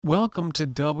Welcome to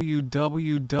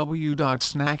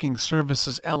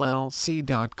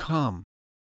www.snackingservicesllc.com.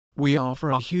 We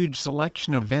offer a huge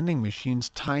selection of vending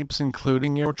machines types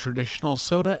including your traditional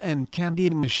soda and candy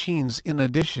machines in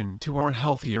addition to our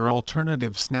healthier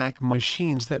alternative snack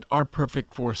machines that are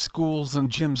perfect for schools and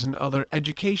gyms and other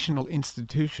educational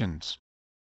institutions.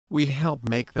 We help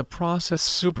make the process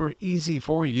super easy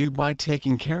for you by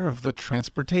taking care of the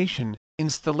transportation,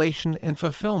 installation and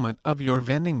fulfillment of your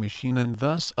vending machine and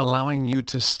thus allowing you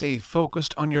to stay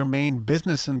focused on your main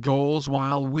business and goals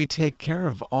while we take care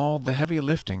of all the heavy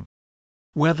lifting.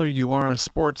 Whether you are a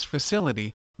sports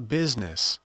facility,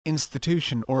 business,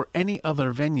 institution or any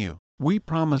other venue, we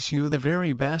promise you the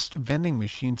very best vending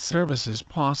machine services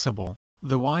possible,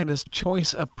 the widest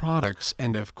choice of products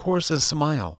and of course a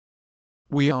smile.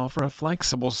 We offer a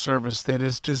flexible service that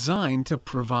is designed to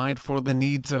provide for the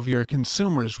needs of your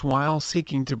consumers while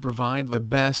seeking to provide the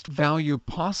best value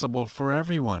possible for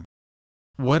everyone.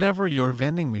 Whatever your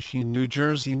vending machine New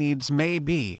Jersey needs may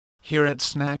be, here at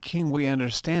Snack King we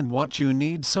understand what you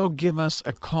need, so give us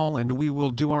a call and we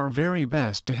will do our very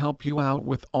best to help you out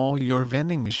with all your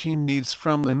vending machine needs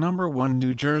from the #1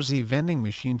 New Jersey vending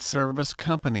machine service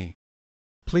company.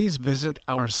 Please visit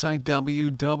our site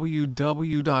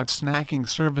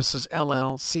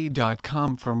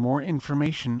www.snackingservicesllc.com for more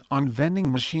information on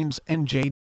vending machines and